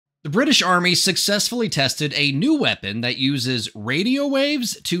The British Army successfully tested a new weapon that uses radio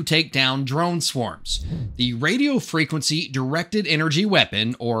waves to take down drone swarms. The Radio Frequency Directed Energy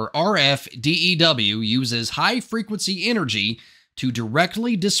Weapon, or RFDEW, uses high-frequency energy to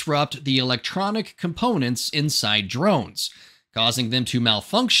directly disrupt the electronic components inside drones, causing them to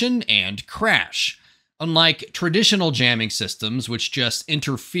malfunction and crash. Unlike traditional jamming systems, which just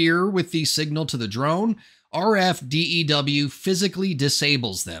interfere with the signal to the drone, RFDEW physically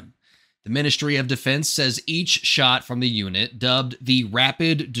disables them. The Ministry of Defense says each shot from the unit, dubbed the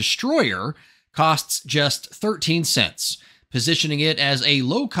Rapid Destroyer, costs just 13 cents, positioning it as a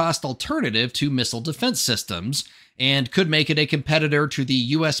low-cost alternative to missile defense systems, and could make it a competitor to the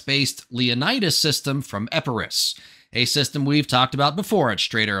US-based Leonidas system from Epirus, a system we've talked about before at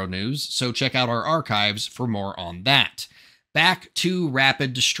Straight Arrow News, so check out our archives for more on that. Back to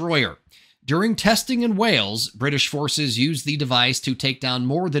Rapid Destroyer. During testing in Wales, British forces used the device to take down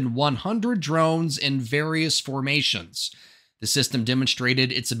more than 100 drones in various formations. The system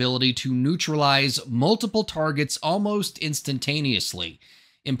demonstrated its ability to neutralize multiple targets almost instantaneously.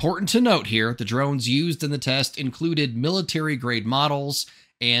 Important to note here, the drones used in the test included military-grade models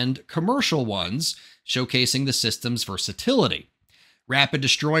and commercial ones, showcasing the system's versatility. Rapid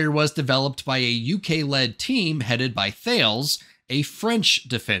Destroyer was developed by a UK-led team headed by Thales, a French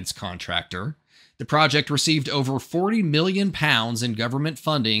defense contractor. The project received over £40 million in government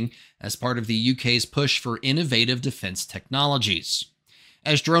funding as part of the UK's push for innovative defense technologies.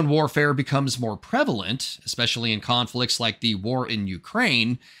 As drone warfare becomes more prevalent, especially in conflicts like the war in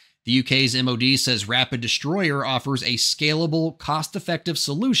Ukraine, the UK's MOD says Rapid Destroyer offers a scalable, cost-effective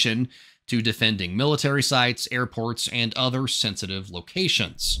solution to defending military sites, airports, and other sensitive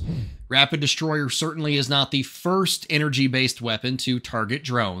locations. Rapid Destroyer certainly is not the first energy-based weapon to target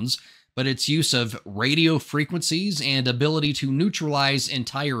drones, but its use of radio frequencies and ability to neutralize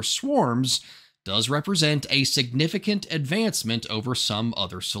entire swarms does represent a significant advancement over some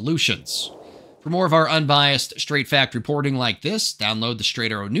other solutions. For more of our unbiased, straight fact reporting like this, download the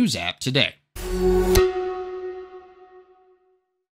Straight Arrow News app today.